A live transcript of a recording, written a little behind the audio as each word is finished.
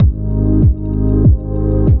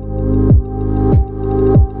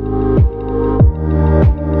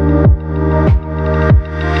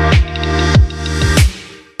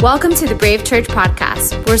Welcome to the Brave Church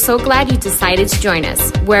podcast. We're so glad you decided to join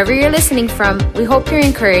us. Wherever you're listening from, we hope you're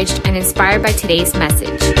encouraged and inspired by today's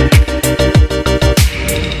message.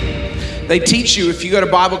 They teach you, if you go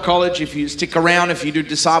to Bible college, if you stick around, if you do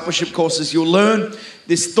discipleship courses, you'll learn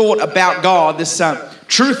this thought about God, this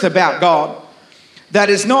truth about God that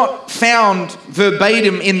is not found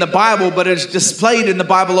verbatim in the Bible, but is displayed in the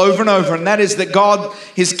Bible over and over. And that is that God,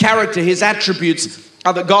 His character, His attributes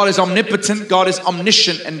are that God is omnipotent, God is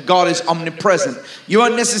omniscient, and God is omnipresent. You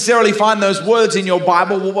won't necessarily find those words in your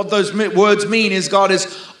Bible. Well, what those words mean is God is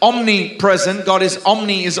omnipresent. God is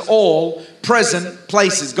omni is all, present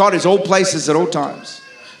places. God is all places at all times.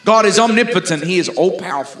 God is omnipotent. He is all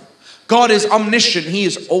powerful. God is omniscient. He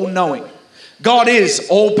is all knowing. God is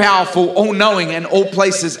all powerful, all knowing, and all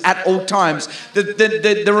places at all times.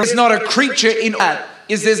 There is not a creature in that.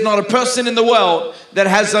 There's not a person in the world that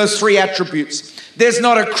has those three attributes. There's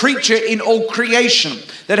not a creature in all creation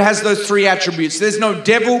that has those three attributes. There's no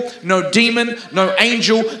devil, no demon, no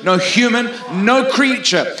angel, no human, no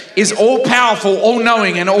creature is all powerful, all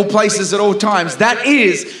knowing, and all places at all times. That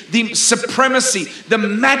is the supremacy, the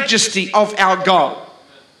majesty of our God.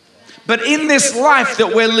 But in this life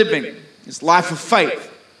that we're living, this life of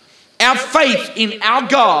faith, our faith in our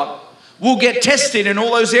God will get tested in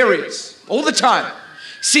all those areas, all the time.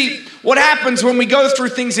 See, what happens when we go through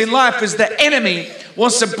things in life is the enemy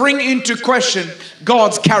wants to bring into question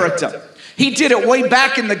God's character. He did it way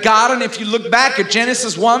back in the garden. If you look back at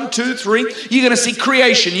Genesis 1, 2, 3, you're going to see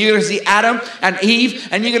creation. You're going to see Adam and Eve,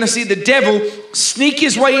 and you're going to see the devil sneak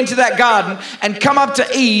his way into that garden and come up to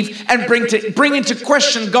Eve and bring into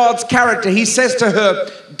question God's character. He says to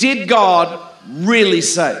her, "Did God really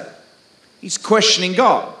say?" He's questioning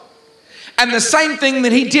God. And the same thing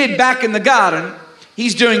that he did back in the garden,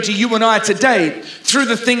 He's doing to you and I today through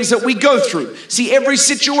the things that we go through. See, every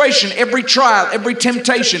situation, every trial, every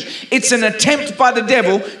temptation, it's an attempt by the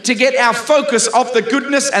devil to get our focus off the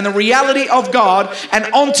goodness and the reality of God and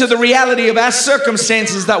onto the reality of our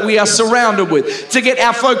circumstances that we are surrounded with. To get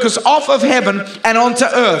our focus off of heaven and onto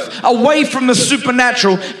earth, away from the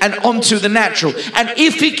supernatural and onto the natural. And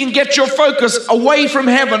if he can get your focus away from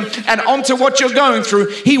heaven and onto what you're going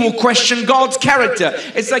through, he will question God's character.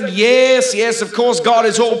 It's like, yes, of course, God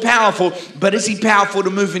is all powerful, but is he powerful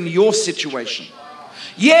to move in your situation?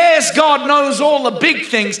 Yes, God knows all the big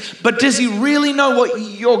things, but does he really know what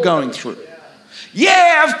you're going through?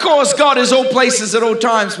 Yeah, of course, God is all places at all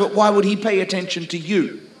times, but why would he pay attention to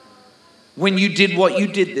you when you did what you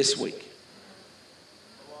did this week?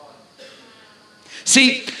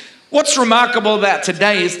 See, what's remarkable about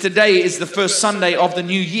today is the first Sunday of the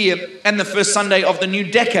new year and the first Sunday of the new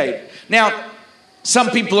decade. Now,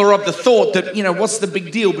 some people are of the thought that, what's the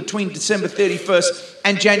big deal between December 31st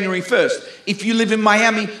and January 1st? If you live in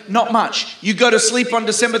Miami, not much. You go to sleep on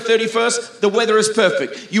December 31st, the weather is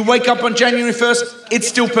perfect. You wake up on January 1st, it's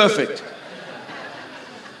still perfect.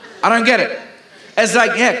 I don't get it. It's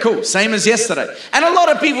like, yeah, cool, same as yesterday. And a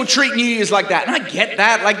lot of people treat New Year's like that. And I get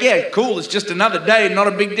that. Like, yeah, cool, it's just another day, not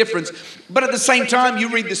a big difference. But at the same time, you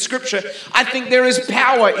read the scripture, I think there is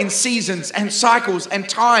power in seasons and cycles and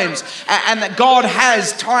times. And that God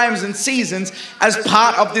has times and seasons as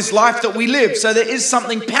part of this life that we live. So there is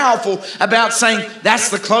something powerful about saying, that's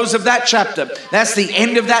the close of that chapter. That's the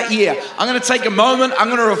end of that year. I'm going to take a moment. I'm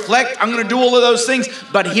going to reflect. I'm going to do all of those things.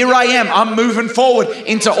 But here I am. I'm moving forward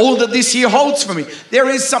into all that this year holds for me. There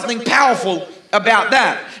is something powerful about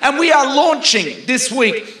that. And we are launching this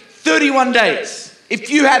week 31 days. If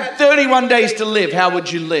you had 31 days to live, how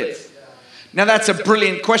would you live? Now that's a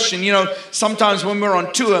brilliant question. Sometimes when we're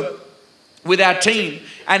on tour with our team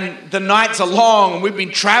and the nights are long and we've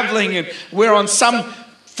been traveling and we're on some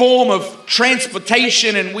form of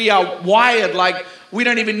transportation and we are wired like we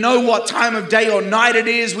don't even know what time of day or night it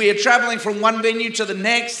is. We are traveling from one venue to the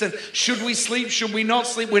next. And should we sleep? Should we not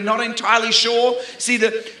sleep? We're not entirely sure. See,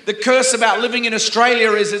 the curse about living in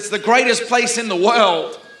Australia is it's the greatest place in the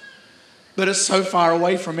world, but it's so far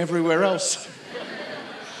away from everywhere else.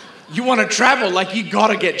 You want to travel, like you got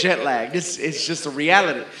to get jet lagged. It's just a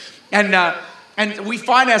reality. And we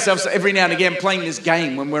find ourselves every now and again playing this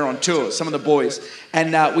game when we're on tour, some of the boys.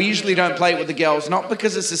 And we usually don't play it with the girls, not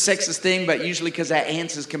because it's a sexist thing, but usually because our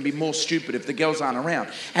answers can be more stupid if the girls aren't around.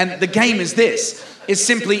 And the game is this. It's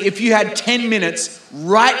simply, if you had 10 minutes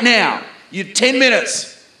right now, you 10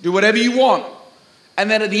 minutes, do whatever you want. And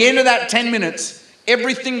then at the end of that 10 minutes,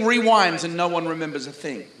 everything rewinds and no one remembers a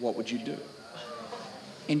thing. What would you do?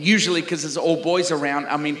 And usually, because there's all boys around,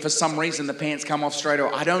 for some reason the pants come off straight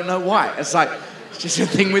away. I don't know why. It's just a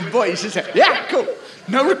thing with boys. Just say, yeah, cool.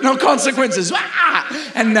 No consequences.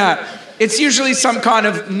 And It's usually some kind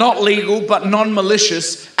of not legal but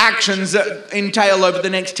non-malicious actions that entail over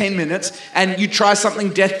the next 10 minutes, and you try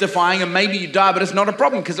something death-defying and maybe you die, but it's not a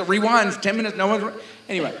problem because it rewinds 10 minutes.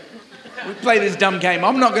 Anyway, we play this dumb game.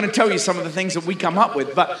 I'm not going to tell you some of the things that we come up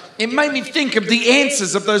with, but it made me think of the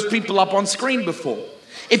answers of those people up on screen before.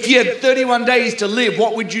 If you had 31 days to live,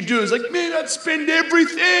 what would you do? It's like, man, I'd spend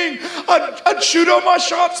everything. I'd shoot all my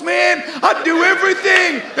shots, man. I'd do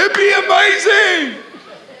everything. It'd be amazing.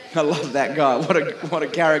 I love that guy. What a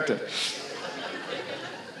character.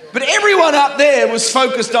 But everyone up there was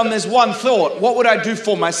focused on this one thought. What would I do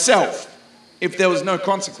for myself if there was no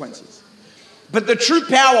consequences? But the true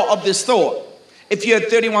power of this thought, if you had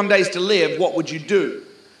 31 days to live, what would you do?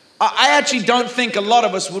 I actually don't think a lot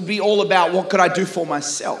of us would be all about what could I do for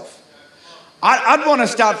myself. I'd want to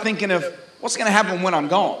start thinking of what's going to happen when I'm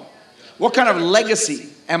gone. What kind of legacy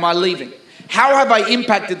am I leaving? How have I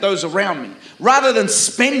impacted those around me? Rather than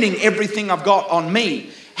spending everything I've got on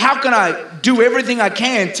me, how can I do everything I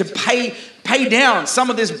can to pay down some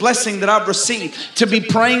of this blessing that I've received, to be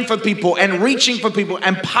praying for people and reaching for people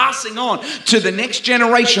and passing on to the next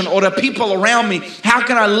generation or to people around me? How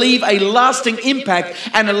can I leave a lasting impact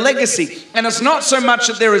and a legacy? And it's not so much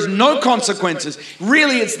that there is no consequences.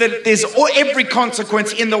 Really, it's that there's every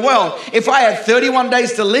consequence in the world. If I had 31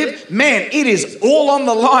 days to live, man, it is all on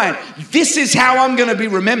the line. This is how I'm going to be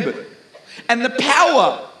remembered. And the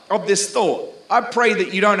power of this thought, I pray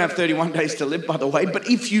that you don't have 31 days to live, by the way, but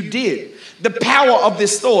if you did, the power of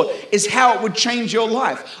this thought is how it would change your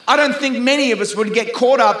life. I don't think many of us would get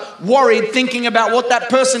caught up, worried, thinking about what that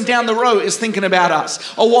person down the road is thinking about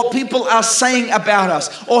us, or what people are saying about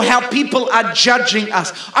us, or how people are judging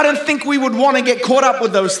us. I don't think we would want to get caught up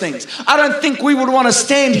with those things. I don't think we would want to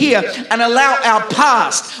stand here and allow our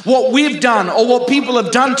past, what we've done or what people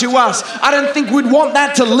have done to us, I don't think we'd want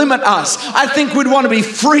that to limit us. I think we'd want to be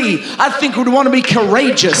free. I think we'd want to be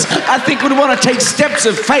courageous. I think we'd want to take steps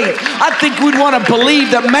of faith. I think we'd want to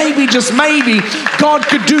believe that maybe, just maybe, God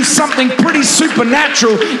could do something pretty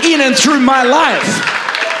supernatural in and through my life.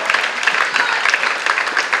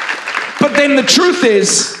 But then the truth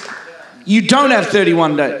is, you don't have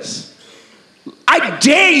 31 days. I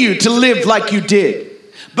dare you to live like you did.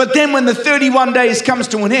 But then when the 31 days comes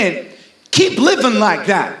to an end, keep living like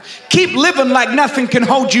that. Keep living like nothing can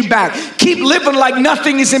hold you back. Keep living like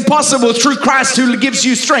nothing is impossible through Christ who gives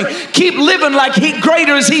you strength. Keep living like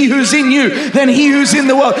greater is He who's in you than he who's in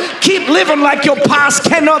the world. Keep living like your past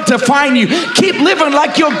cannot define you. Keep living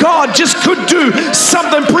like your God just could do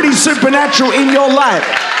something pretty supernatural in your life.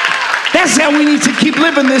 That's how we need to keep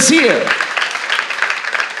living this year.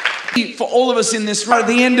 For all of us in this room, at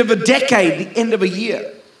the end of a decade, the end of a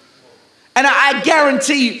year. And I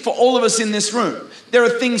guarantee for all of us in this room, there are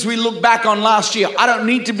things we look back on last year. I don't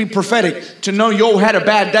need to be prophetic to know you all had a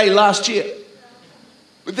bad day last year.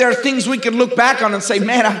 But there are things we can look back on and say,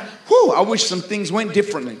 man, I wish some things went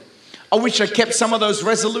differently. I wish I kept some of those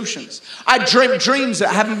resolutions. I dreamt dreams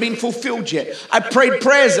that haven't been fulfilled yet. I prayed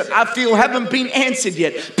prayers that I feel haven't been answered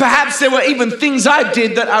yet. Perhaps there were even things I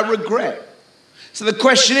did that I regret. So the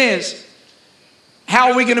question is,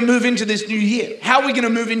 how are we going to move into this new year? How are we going to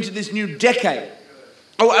move into this new decade?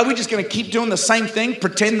 Or are we just going to keep doing the same thing,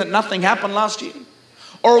 pretend that nothing happened last year?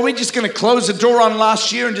 Or are we just going to close the door on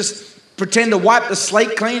last year and just pretend to wipe the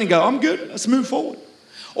slate clean and go, I'm good, let's move forward?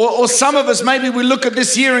 Or some of us, maybe we look at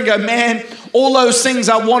this year and go, man, all those things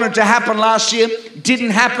I wanted to happen last year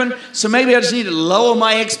didn't happen, so maybe I just need to lower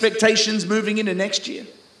my expectations moving into next year.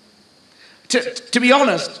 To be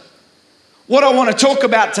honest, what I want to talk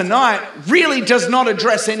about tonight really does not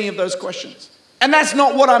address any of those questions. And that's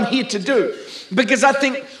not what I'm here to do. Because I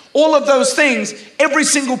think all of those things, every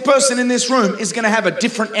single person in this room is going to have a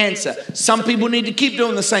different answer. Some people need to keep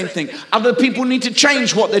doing the same thing. Other people need to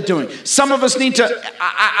change what they're doing. Some of us need to,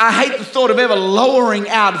 I hate the thought of ever lowering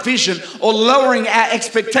our vision or lowering our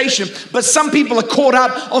expectation. But some people are caught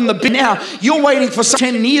up on the now. You're waiting for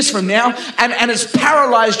 10 years from now and it's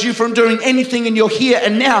paralyzed you from doing anything in your here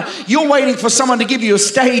and now. You're waiting for someone to give you a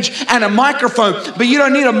stage and a microphone. But you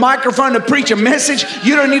don't need a microphone to preach a message.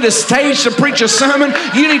 You don't need a stage to preach a sermon.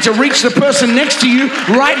 You need to reach the person next to you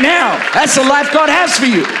right now. That's the life God has for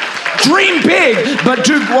you. Dream big, but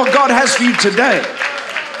do what God has for you today.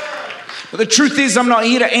 But the truth is, I'm not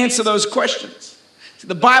here to answer those questions.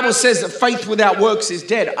 The Bible says that faith without works is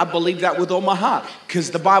dead. I believe that with all my heart because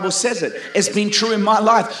the Bible says it. It's been true in my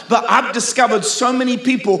life. But I've discovered so many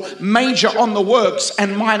people major on the works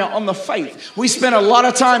and minor on the faith. We spend a lot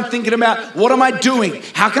of time thinking about, what am I doing?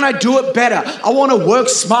 How can I do it better? I want to work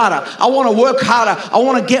smarter. I want to work harder. I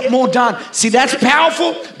want to get more done. See, that's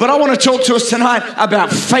powerful, but I want to talk to us tonight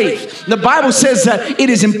about faith. The Bible says that it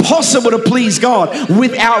is impossible to please God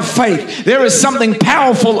without faith. There is something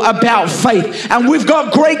powerful about faith. And we've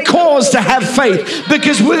got great cause to have faith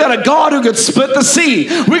because we got a God who could split the sea.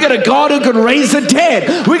 We got a God who could raise the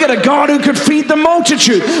dead. We got a God who could feed the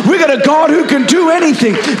multitude. We got a God who can do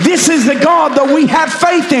anything. This is the God that we have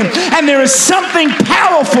faith in. And there is something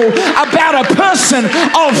powerful about a person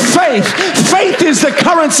of faith. Faith is the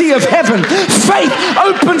currency of heaven. Faith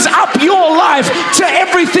opens up your life to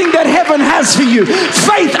everything that heaven has for you.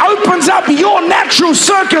 Faith opens up your natural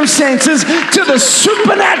circumstances to the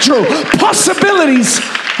supernatural possibilities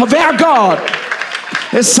of our God.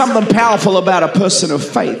 There's something powerful about a person of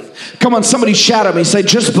faith. Come on, somebody shout at me. Say,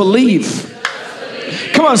 just believe.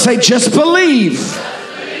 Come on, say, just believe.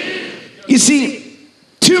 You see,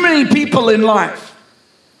 too many people in life,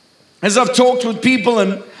 as I've talked with people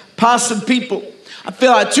and pastored people, I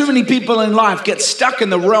feel like too many people in life get stuck in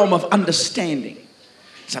the realm of understanding.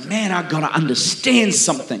 It's like, man, I've got to understand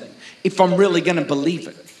something if I'm really going to believe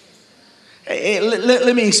it.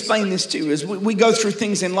 Let me explain this to you. As we go through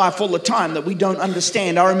things in life all the time that we don't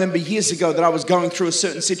understand. I remember years ago that I was going through a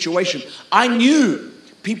certain situation. I knew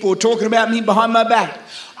people were talking about me behind my back.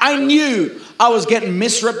 I knew I was getting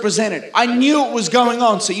misrepresented. I knew it was going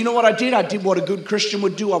on. So you know what I did? I did what a good Christian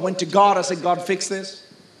would do. I went to God. I said, God, fix this.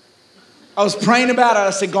 I was praying about it. I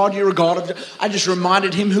said, God, you're a God. I just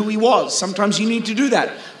reminded him who he was. Sometimes you need to do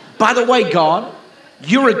that. By the way, God,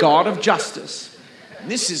 you're a God of justice.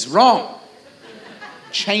 This is wrong.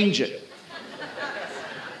 Change it.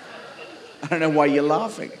 I don't know why you're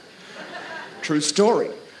laughing. True story.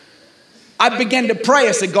 I began to pray.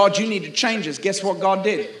 I said, God, you need to change this. Guess what God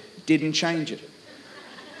did? Didn't change it.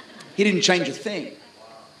 He didn't change a thing.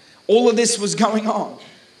 All of this was going on.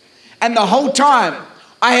 And the whole time,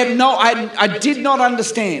 I did not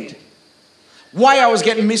understand why I was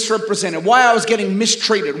getting misrepresented, why I was getting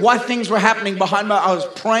mistreated, why things were happening behind me. I was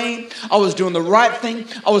praying. I was doing the right thing.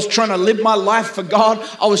 I was trying to live my life for God.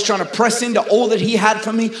 I was trying to press into all that he had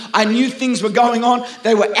for me. I knew things were going on.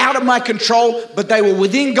 They were out of my control, but they were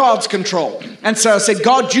within God's control. And so I said,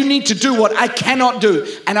 God, you need to do what I cannot do.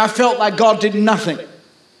 And I felt like God did nothing.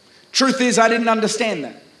 Truth is, I didn't understand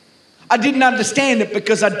that. I didn't understand it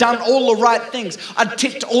because I'd done all the right things. I'd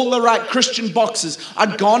ticked all the right Christian boxes.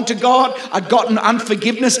 I'd gone to God. I'd gotten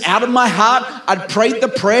unforgiveness out of my heart. I'd prayed the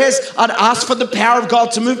prayers. I'd asked for the power of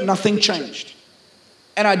God to move. Nothing changed.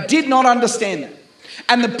 And I did not understand that.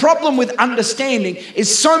 And the problem with understanding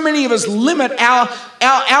is so many of us limit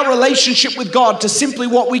our relationship with God to simply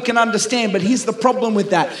what we can understand. But here's the problem with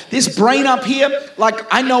that. This brain up here, like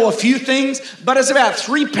I know a few things, but it's about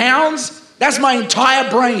 3 pounds. That's my entire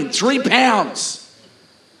brain, 3 pounds.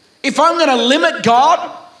 If I'm going to limit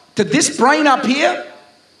God to this brain up here,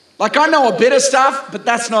 like I know a bit of stuff, but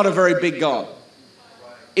that's not a very big God.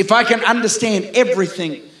 If I can understand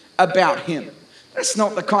everything about him, that's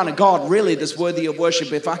not the kind of God really that's worthy of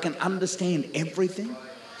worship. If I can understand everything.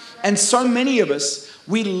 And so many of us,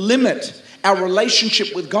 we limit our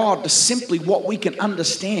relationship with God to simply what we can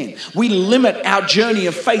understand. We limit our journey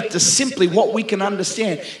of faith to simply what we can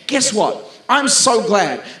understand. Guess what? I'm so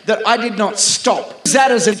glad that I did not stop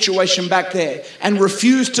that as a situation back there and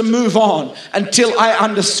refuse to move on until I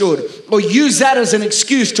understood, or use that as an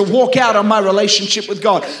excuse to walk out on my relationship with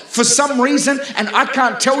God. For some reason, and I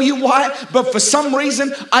can't tell you why, but for some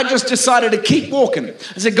reason, I just decided to keep walking.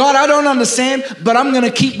 I said, God, I don't understand, but I'm going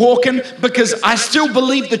to keep walking because I still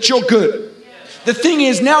believe that you're good. The thing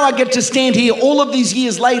is, now I get to stand here all of these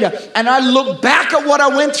years later and I look back at what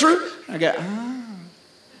I went through. I go,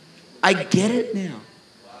 I get it now.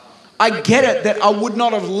 I get it that I would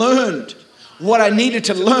not have learned what I needed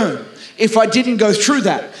to learn if I didn't go through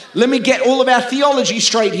that. Let me get all of our theology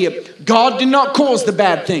straight here. God did not cause the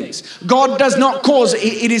bad things. God does not cause it.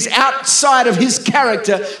 It is outside of his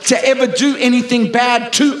character to ever do anything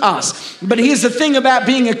bad to us. But here's the thing about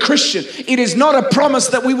being a Christian. It is not a promise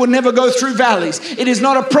that we will never go through valleys. It is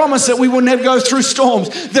not a promise that we will never go through storms.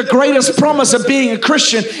 The greatest promise of being a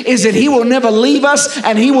Christian is that he will never leave us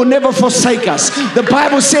and he will never forsake us. The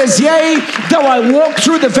Bible says, yea, though I walk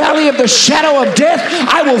through the valley of the shadow of death,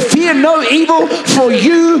 I will fear no evil, for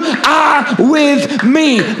you are with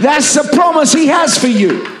me. That's the promise he has for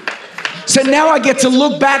you. So now I get to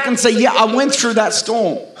look back and say, yeah, I went through that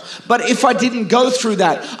storm. But if I didn't go through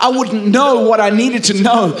that, I wouldn't know what I needed to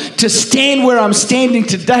know to stand where I'm standing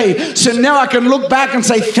today. So now I can look back and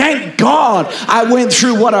say, thank God I went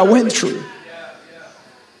through what I went through.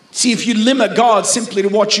 See, if you limit God simply to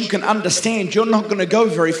what you can understand, you're not going to go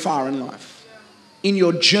very far in life, in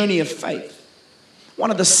your journey of faith.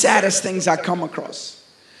 One of the saddest things I come across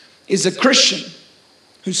is a Christian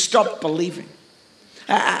who stopped believing.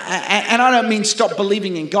 And I don't mean stop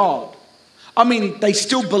believing in God. I mean, they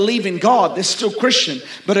still believe in God. They're still Christian.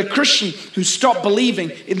 But a Christian who stopped believing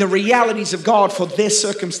in the realities of God for their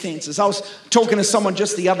circumstances. I was talking to someone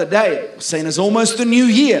just the other day, saying it's almost the new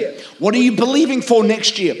year. What are you believing for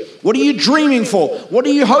next year? What are you dreaming for? What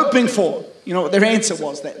are you hoping for? You know what their answer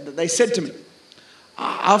was? They said to me,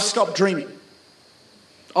 I've stopped dreaming.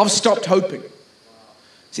 I've stopped hoping.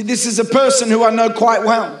 See, this is a person who I know quite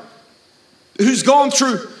well, who's gone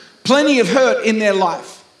through plenty of hurt in their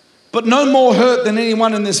life, but no more hurt than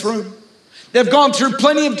anyone in this room. They've gone through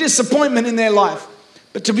plenty of disappointment in their life,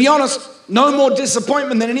 but to be honest, no more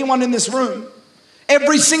disappointment than anyone in this room.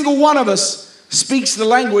 Every single one of us speaks the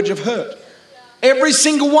language of hurt. Every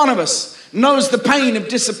single one of us knows the pain of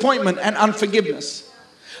disappointment and unforgiveness.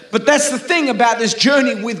 But that's the thing about this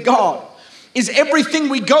journey with God, is everything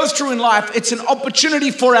we go through in life, it's an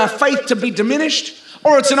opportunity for our faith to be diminished,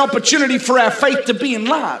 or it's an opportunity for our faith to be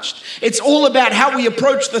enlarged. It's all about how we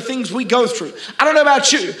approach the things we go through. I don't know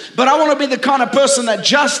about you, but I want to be the kind of person that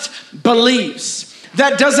just believes,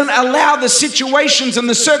 that doesn't allow the situations and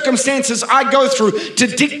the circumstances I go through to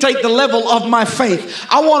dictate the level of my faith.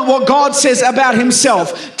 I want what God says about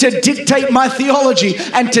himself to dictate my theology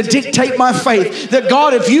and to dictate my faith. That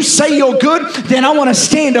God, if you say you're good, then I want to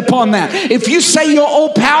stand upon that. If you say you're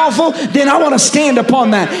all powerful, then I want to stand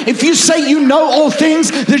upon that. If you say you know all things,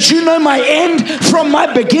 that you know my end from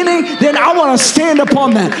my beginning, then I want to stand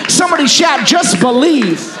upon that. Somebody shout, just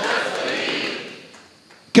believe.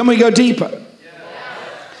 Can we go deeper?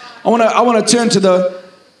 I want to turn to the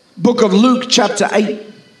book of Luke chapter 8.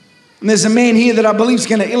 And there's a man here that I believe is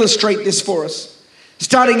going to illustrate this for us.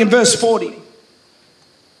 Starting in verse 40.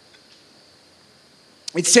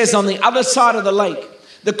 It says, on the other side of the lake,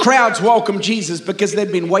 the crowds welcomed Jesus because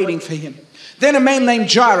they'd been waiting for him. Then a man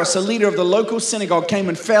named Jairus, a leader of the local synagogue, came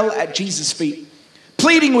and fell at Jesus' feet,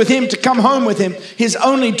 pleading with him to come home with him. His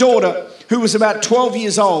only daughter, who was about 12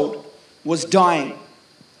 years old, was dying.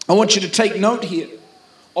 I want you to take note here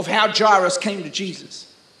of how Jairus came to Jesus.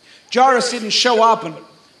 Jairus didn't show up and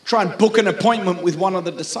try and book an appointment with one of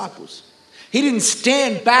the disciples. He didn't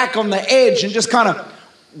stand back on the edge and just kind of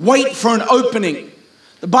wait for an opening.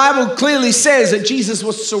 The Bible clearly says that Jesus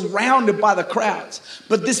was surrounded by the crowds,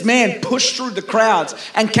 but this man pushed through the crowds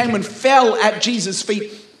and came and fell at Jesus'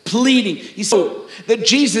 feet, pleading. He said that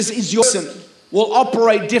Jesus is your son, will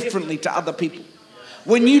operate differently to other people.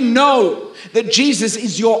 When you know that Jesus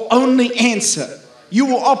is your only answer, you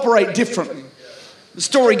will operate differently. The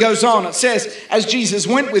story goes on. It says, as Jesus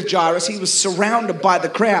went with Jairus, he was surrounded by the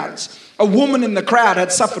crowds. A woman in the crowd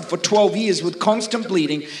had suffered for 12 years with constant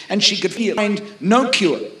bleeding, and she could find no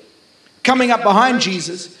cure. Coming up behind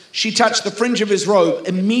Jesus, she touched the fringe of his robe.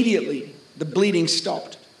 Immediately, the bleeding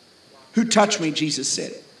stopped. Who touched me? Jesus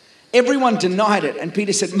said. Everyone denied it, and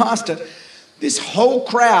Peter said, Master, this whole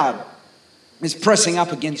crowd is pressing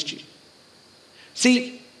up against you.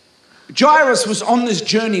 See, Jairus was on this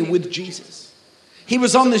journey with Jesus. He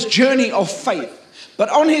was on this journey of faith. But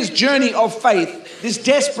on his journey of faith, this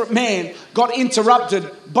desperate man got interrupted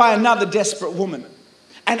by another desperate woman.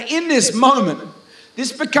 And in this moment,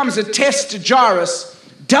 this becomes a test to Jairus.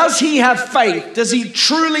 Does he have faith? Does he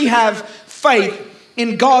truly have faith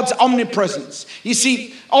in God's omnipresence? You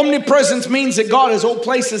see, omnipresence means that God is all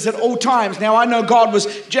places at all times. Now, I know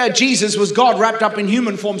Jesus was God wrapped up in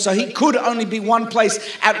human form, so he could only be one place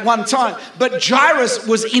at one time. But Jairus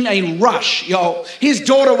was in a rush, y'all. His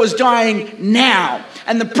daughter was dying now.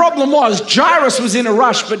 And the problem was, Jairus was in a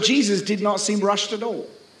rush, but Jesus did not seem rushed at all.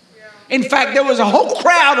 In fact, there was a whole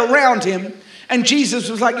crowd around him, and Jesus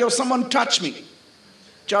was like, yo, someone touch me.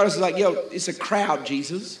 Jairus was like, yo, it's a crowd,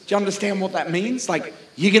 Jesus. Do you understand what that means? Like,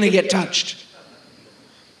 you're going to get touched.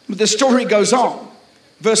 But the story goes on.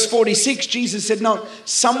 Verse 46, Jesus said, no,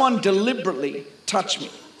 someone deliberately touched me.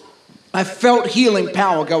 I felt healing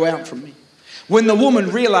power go out from me. When the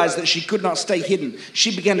woman realized that she could not stay hidden,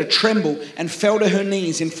 she began to tremble and fell to her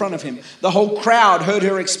knees in front of him. The whole crowd heard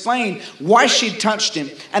her explain why she'd touched him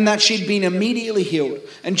and that she'd been immediately healed.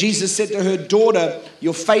 And Jesus said to her, daughter,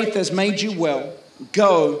 your faith has made you well.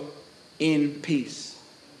 Go in peace.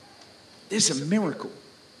 This is a miracle.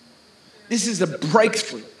 This is a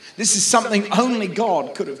breakthrough. This is something only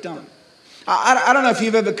God could have done. I don't know if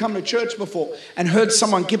you've ever come to church before and heard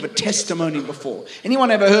someone give a testimony before. Anyone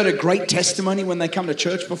ever heard a great testimony when they come to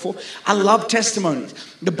church before? I love testimonies.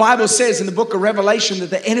 The Bible says in the book of Revelation that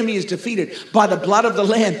the enemy is defeated by the blood of the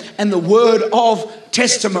Lamb and the word of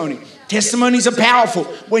testimony. Testimonies are powerful.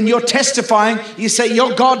 When you're testifying, you say,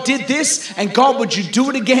 your God did this, and God, would you do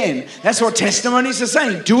it again? That's what testimonies are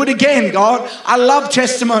saying. Do it again, God. I love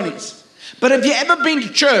testimonies. But have you ever been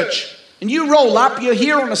to church and you roll up, you're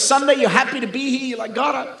here on a Sunday, you're happy to be here, you're like,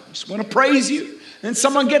 God, I just want to praise you. And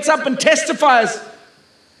someone gets up and testifies,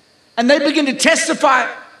 and they begin to testify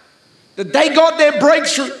that they got their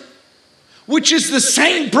breakthrough, which is the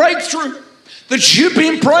same breakthrough that you've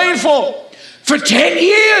been praying for 10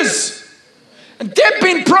 years. And they've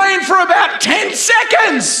been praying for about 10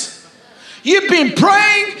 seconds. You've been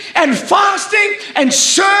praying and fasting and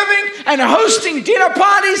serving and hosting dinner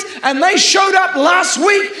parties, and they showed up last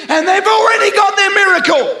week and they've already got their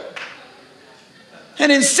miracle.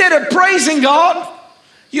 And instead of praising God,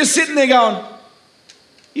 you're sitting there going,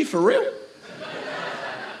 you for real?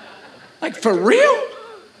 Like, for real?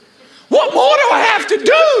 What more do I have to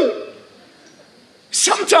do?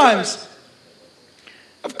 Sometimes,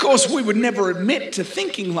 of course, we would never admit to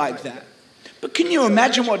thinking like that. But can you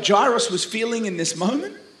imagine what Jairus was feeling in this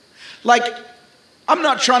moment? Like, I'm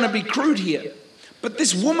not trying to be crude here, but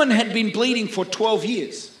this woman had been bleeding for 12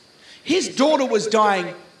 years. His daughter was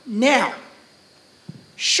dying now.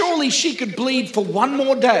 Surely she could bleed for one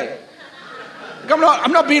more day.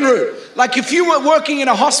 I'm not being rude. Like, if you were working in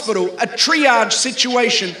a hospital, a triage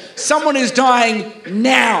situation, someone is dying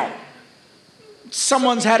now.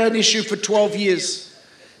 Someone's had an issue for 12 years.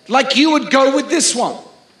 Like, you would go with this one.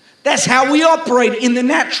 That's how we operate in the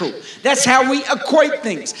natural. That's how we equate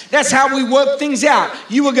things. That's how we work things out.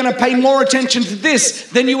 You are going to pay more attention to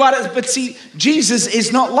this than you are to, but see, Jesus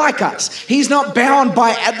is not like us. He's not bound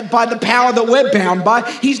by the power that we're bound by.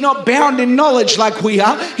 He's not bound in knowledge like we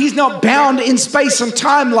are. He's not bound in space and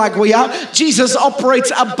time like we are. Jesus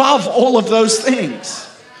operates above all of those things.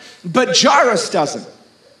 But Jairus doesn't.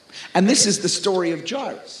 And this is the story of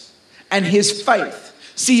Jairus and his faith.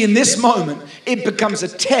 See, in this moment, it becomes a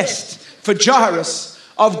test for Jairus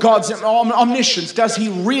of God's omniscience. Does he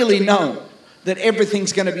really know that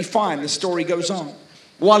everything's going to be fine? The story goes on.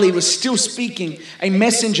 While he was still speaking, a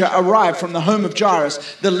messenger arrived from the home of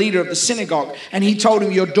Jairus, the leader of the synagogue, and he told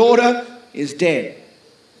him, your daughter is dead.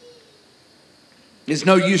 There's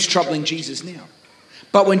no use troubling Jesus now.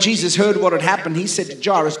 But when Jesus heard what had happened, he said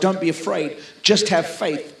to Jairus, don't be afraid, just have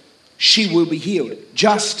faith. She will be healed.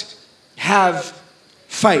 Just have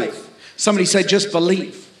faith. Somebody say, just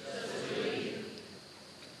believe.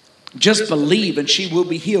 Just believe and she will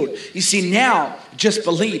be healed. You see, now, just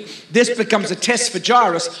believe. This becomes a test for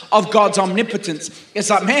Jairus of God's omnipotence. It's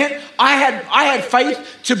like, man, I had faith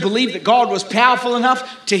to believe that God was powerful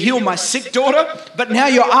enough to heal my sick daughter, but now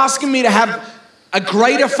you're asking me to have a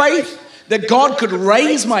greater faith that God could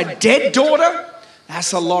raise my dead daughter?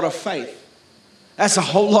 That's a lot of faith. That's a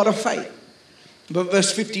whole lot of faith. But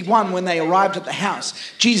verse 51, when they arrived at the house,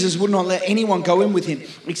 Jesus would not let anyone go in with him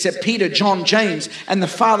except Peter, John, James, and the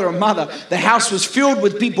father and mother. The house was filled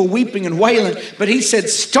with people weeping and wailing. But he said,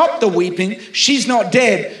 stop the weeping. She's not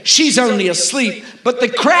dead. She's only asleep. But the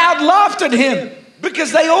crowd laughed at him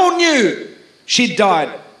because they all knew she'd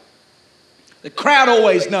died. The crowd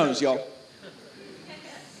always knows, y'all.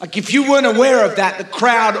 Like, if you weren't aware of that, the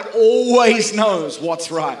crowd always knows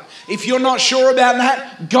what's right. If you're not sure about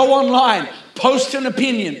that, go online. Post an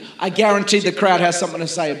opinion. I guarantee the crowd has something to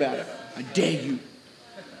say about it. I dare you.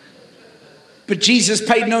 But Jesus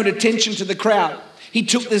paid no attention to the crowd. He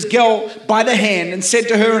took this girl by the hand and said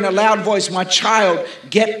to her in a loud voice, my child,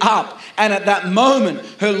 get up. And at that moment,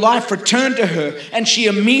 her life returned to her and she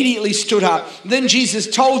immediately stood up. Then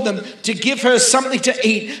Jesus told them to give her something to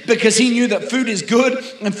eat because he knew that food is good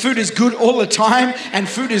and food is good all the time and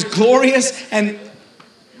food is glorious. And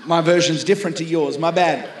my version's different to yours, my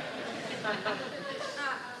bad.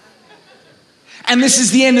 And this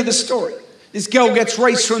is the end of the story. This girl gets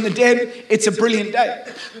raised from the dead. It's a brilliant day.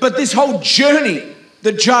 But this whole journey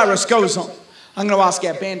that Jairus goes on, I'm going to ask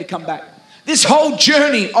our band to come back. This whole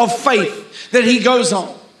journey of faith that he goes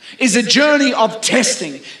on is a journey of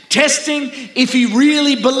testing. Testing if he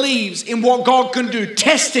really believes in what God can do.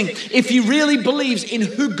 Testing if he really believes in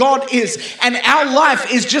who God is. And our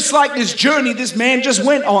life is just like this journey this man just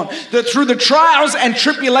went on. That through the trials and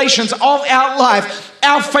tribulations of our life,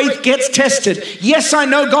 our faith gets tested. Yes, I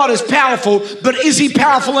know God is powerful, but is he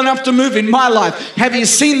powerful enough to move in my life? Have you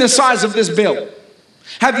seen the size of this bill?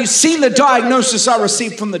 Have you seen the diagnosis I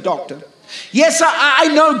received from the doctor? Yes, I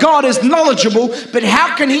know God is knowledgeable, but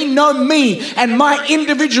how can He know me and my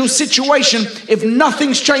individual situation if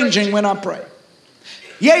nothing's changing when I pray?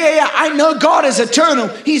 Yeah. I know God is eternal.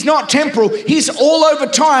 He's not temporal. He's all over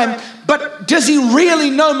time. But does He really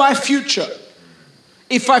know my future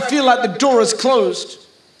if I feel like the door is closed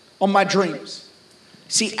on my dreams?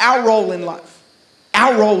 See, our role in life,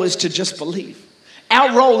 our role is to just believe.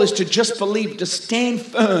 Our role is to just believe, to stand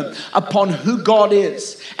firm upon who God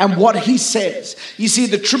is and what He says. You see,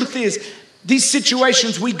 the truth is, these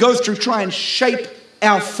situations we go through try and shape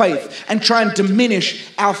our faith and try and diminish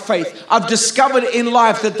our faith. I've discovered in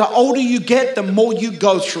life that the older you get, the more you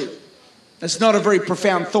go through. That's not a very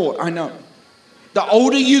profound thought, I know. The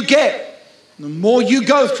older you get, the more you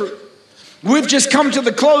go through. We've just come to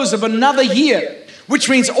the close of another year, which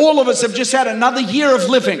means all of us have just had another year of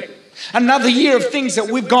living. Another year of things that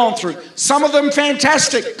we've gone through. Some of them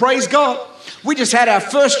fantastic, praise God. We just had our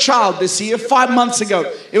first child this year, 5 months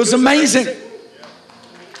ago. It was amazing.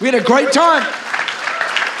 We had a great time.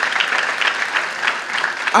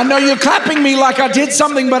 I know you're clapping me like I did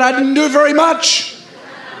something, but I didn't do very much.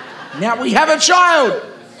 Now we have a child.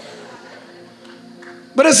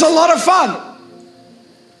 But it's a lot of fun.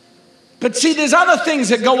 But see, there's other things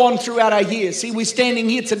that go on throughout our year. See, we're standing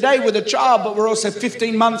here today with a child, but we're also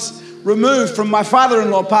 15 months removed from my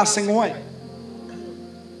father-in-law passing away.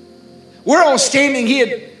 We're all standing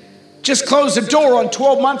here, just closed the door on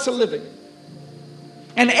 12 months of living.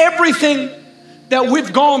 And everything that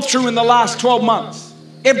we've gone through in the last 12 months,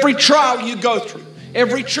 every trial you go through,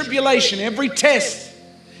 every tribulation, every test,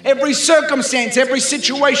 every circumstance, every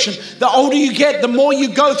situation, the older you get, the more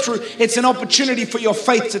you go through, it's an opportunity for your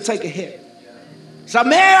faith to take a hit. So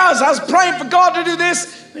man, I was praying for God to do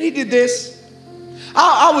this, but He did this.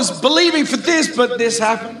 I was believing for this, but this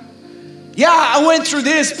happened. Yeah, I went through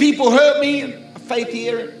this, people hurt me, and faith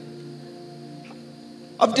here.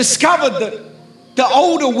 I've discovered that the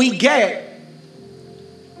older we get,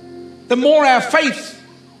 the more our faith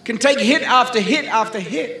can take hit after hit after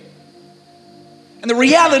hit. And the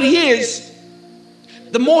reality is,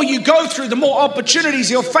 the more you go through, the more opportunities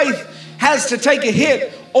your faith has to take a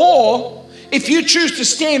hit. Or, if you choose to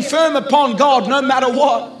stand firm upon God no matter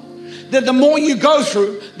what, then the more you go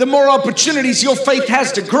through, the more opportunities your faith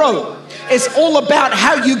has to grow. It's all about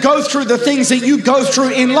how you go through the things that you go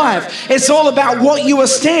through in life. It's all about what you are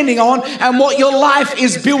standing on and what your life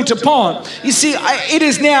is built upon. You see, it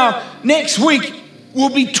is now, next week, will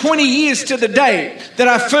be 20 years to the day that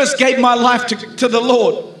I first gave my life to the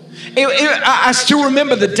Lord. I still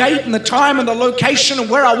remember the date and the time and the location and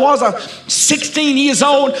where I was. I was 16 years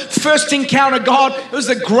old, first encounter God. It was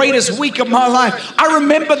the greatest week of my life. I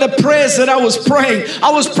remember the prayers that I was praying.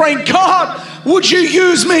 I was praying, God, would you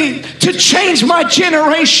use me to change my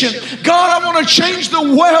generation? God, I want to change the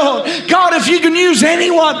world. God, if you can use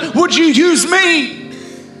anyone, would you use me?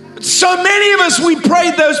 So many of us, we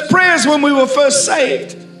prayed those prayers when we were first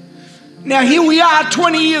saved. Now here we are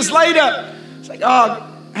 20 years later. It's like, oh,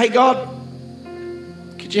 hey God,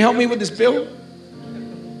 could you help me with this bill?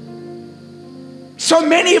 So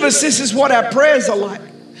many of us, this is what our prayers are like.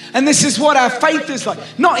 And this is what our faith is like.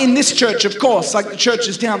 Not in this church, of course, like the church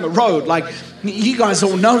is down the road. Like, you guys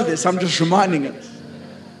all know this, I'm just reminding us.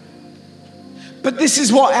 But this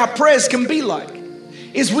is what our prayers can be like.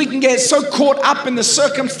 Is we can get so caught up in the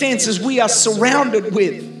circumstances we are surrounded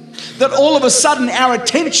with that all of a sudden our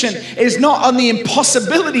attention is not on the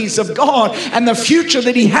impossibilities of God and the future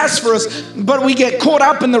that He has for us, but we get caught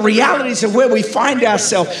up in the realities of where we find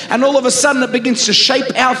ourselves, and all of a sudden it begins to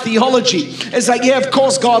shape our theology. It's like, yeah, of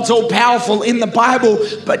course God's all powerful in the Bible,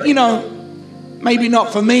 but you know, maybe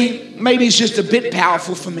not for me. Maybe He's just a bit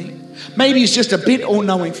powerful for me. Maybe He's just a bit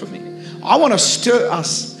all-knowing for me. I want to stir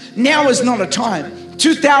us. Now is not a time.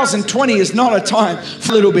 2020 is not a time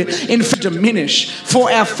for a little bit in diminish,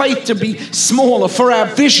 for our faith to be smaller, for our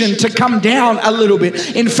vision to come down a little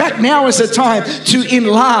bit. In fact, now is a time to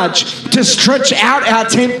enlarge, to stretch out our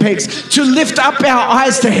tent pegs, to lift up our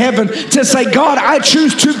eyes to heaven, to say, God, I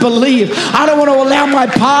choose to believe. I don't want to allow my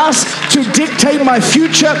past to dictate my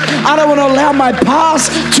future. I don't want to allow my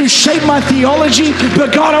past to shape my theology,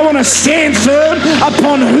 but God, I want to stand firm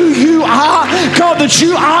upon who you are. God, that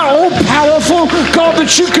you are all powerful. God,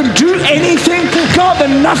 that you can do anything. God, that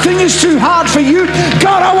nothing is too hard for you.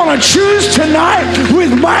 God, I want to choose tonight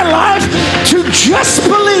with my life to just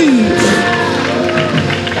believe.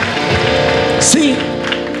 See,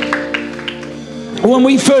 when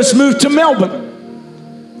we first moved to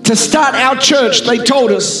Melbourne to start our church, they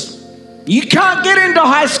told us, you can't get into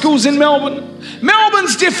high schools in Melbourne.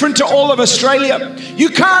 Melbourne's different to all of Australia. You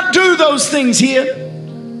can't do those things here.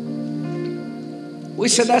 We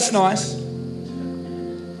said, that's nice.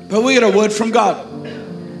 But we got a word from God.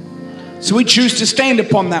 So we choose to stand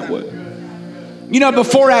upon that word. You know,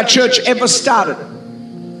 before our church ever started,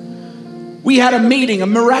 we had a meeting, a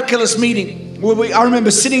miraculous meeting, where I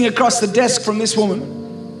remember sitting across the desk from this woman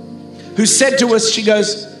who said to us, she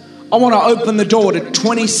goes, I want to open the door to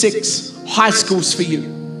 26 high schools for you.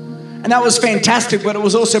 And that was fantastic, but it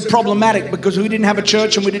was also problematic because we didn't have a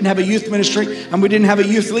church and we didn't have a youth ministry and we didn't have a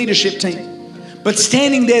youth leadership team. But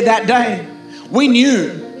standing there that day, we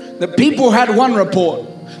knew that people had one report,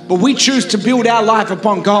 but we choose to build our life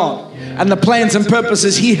upon God and the plans and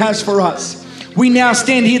purposes He has for us. We now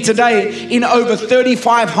stand here today in over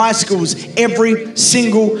 35 high schools every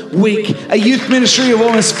single week. A youth ministry of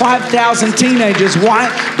almost 5,000 teenagers. Why?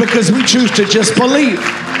 Because we choose to just believe.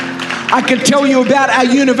 I could tell you about our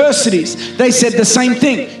universities. They said the same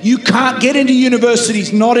thing. You can't get into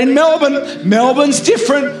universities, not in Melbourne. Melbourne's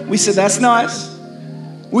different. We said, that's nice.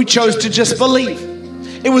 We chose to just believe.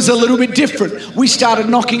 It was a little bit different. We started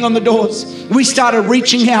knocking on the doors. We started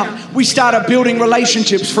reaching out. We started building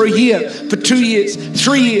relationships for a year, for 2 years,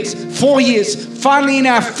 3 years, 4 years. Finally, in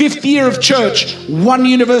our 5th year of church, one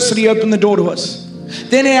university opened the door to us.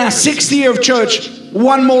 Then in our 6th year of church,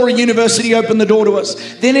 one more university opened the door to us.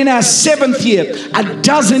 Then in our 7th year, a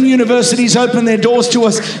dozen universities opened their doors to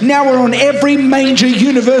us. Now we're on every major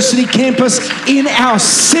university campus in our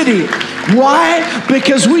city. Why?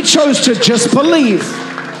 Because we chose to just believe.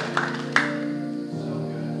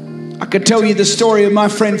 I could tell you the story of my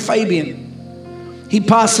friend Fabian. He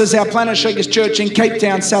pastors our Planet Shakers Church in Cape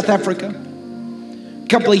Town, South Africa. A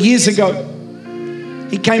couple of years ago,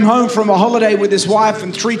 he came home from a holiday with his wife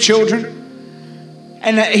and 3 children.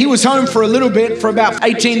 And he was home for a little bit for about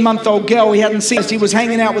 18-month-old girl he hadn't seen. He was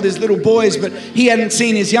hanging out with his little boys, but he hadn't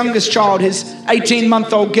seen his youngest child, his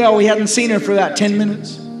 18-month-old girl. He hadn't seen her for about 10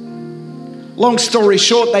 minutes. Long story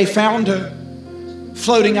short, they found her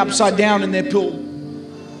floating upside down in their pool.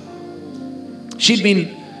 She'd been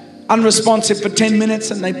unresponsive for 10 minutes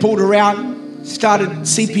and they pulled her out, started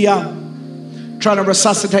CPR, trying to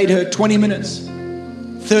resuscitate her. 20 minutes,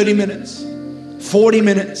 30 minutes, 40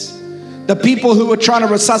 minutes. The people who were trying to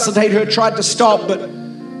resuscitate her tried to stop, but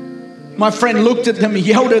my friend looked at them,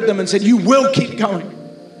 yelled at them and said, you will keep going.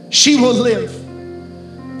 She will live.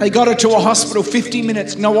 They got her to a hospital, 50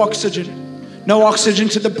 minutes, no oxygen. No oxygen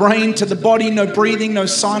to the brain, to the body, no breathing, no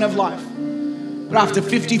sign of life. But after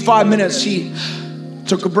 55 minutes, she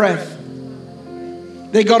took a breath.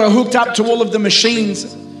 They got her hooked up to all of the machines.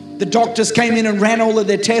 The doctors came in and ran all of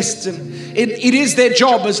their tests. And it is their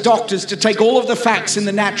job as doctors to take all of the facts in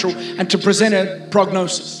the natural and to present a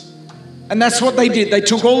prognosis. And that's what they did. They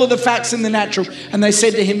took all of the facts in the natural and they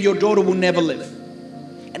said to him, your daughter will never live.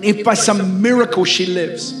 And if by some miracle she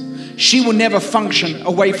lives, she will never function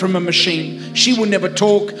away from a machine. She will never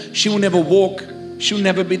talk. She will never walk. She will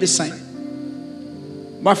never be the same.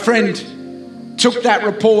 My friend took that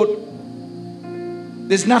report.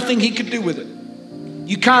 There's nothing he could do with it.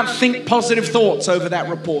 You can't think positive thoughts over that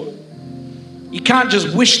report. You can't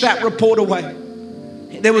just wish that report away.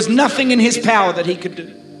 There was nothing in his power that he could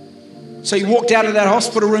do. So he walked out of that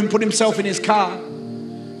hospital room, put himself in his car,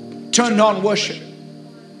 turned on worship.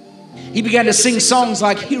 He began to sing songs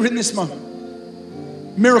like, here in this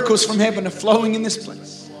moment, miracles from heaven are flowing in this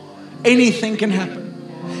place. Anything can happen.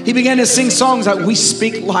 He began to sing songs like, we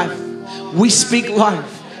speak life. We speak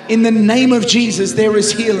life. In the name of Jesus, there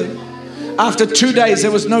is healing. After 2 days,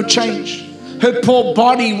 there was no change. Her poor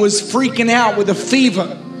body was freaking out with a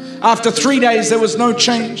fever. After 3 days, there was no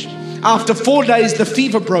change. After 4 days, the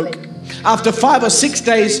fever broke. After 5 or 6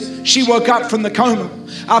 days, she woke up from the coma.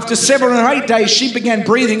 After 7 or 8 days, she began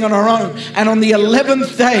breathing on her own. And on the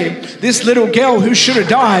 11th day, this little girl who should have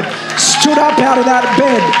died stood up out of that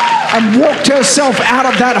bed and walked herself out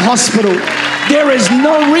of that hospital. There is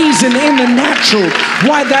no reason in the natural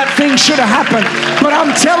why that thing should have happened. But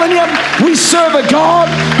I'm telling you, we serve a God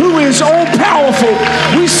who is all-powerful.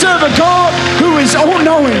 We serve a God who is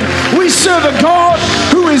all-knowing. We serve a God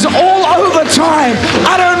who is all over time.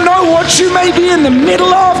 I don't know what you may be in the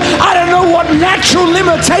middle of. I don't know what natural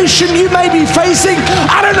limitation you may be facing.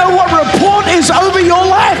 I don't know what report is over your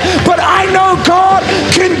life, but I know God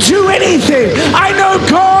can do anything. I know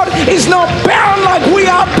God is not bound like we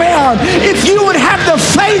are bound. If you would have the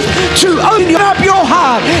faith to open up your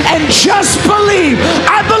heart and just believe,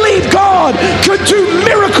 I believe God could do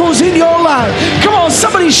miracles in your life. Come on,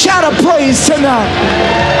 somebody shout a praise tonight.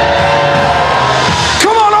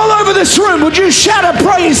 Come on, all over this room, would you shout a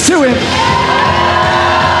praise to Him?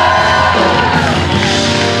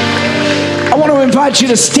 I want to invite you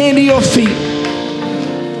to stand to your feet,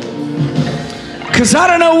 because I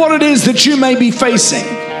don't know what it is that you may be facing.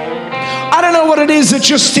 I don't know what it is that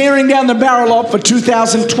you're staring down the barrel of for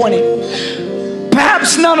 2020.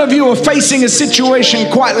 Perhaps none of you are facing a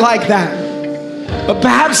situation quite like that. But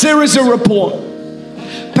perhaps there is a report.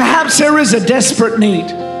 Perhaps there is a desperate need.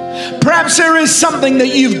 Perhaps there is something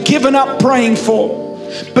that you've given up praying for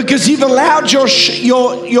because you've allowed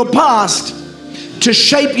your past to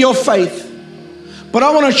shape your faith. But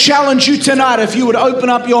I want to challenge you tonight, if you would open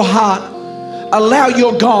up your heart, allow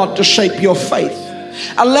your God to shape your faith.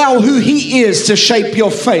 Allow who He is to shape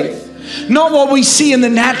your faith. Not what we see in the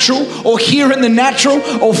natural or hear in the natural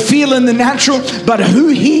or feel in the natural, but who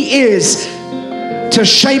He is to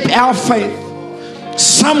shape our faith.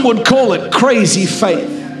 Some would call it crazy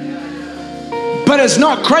faith. But it's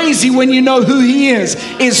not crazy when you know who He is.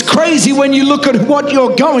 It's crazy when you look at what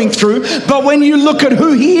you're going through. But when you look at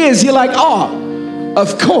who He is, you're like, oh,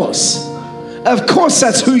 of course. Of course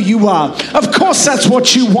that's who you are. Of course that's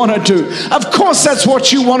what you want to do. Of course that's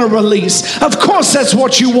what you want to release. Of course that's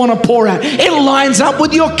what you want to pour out. It lines up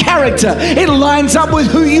with your character. It lines up with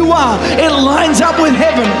who you are. It lines up with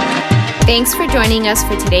heaven. Thanks for joining us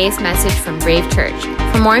for today's message from Brave Church.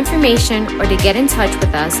 For more information or to get in touch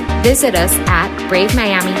with us, visit us at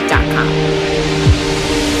bravemiami.com.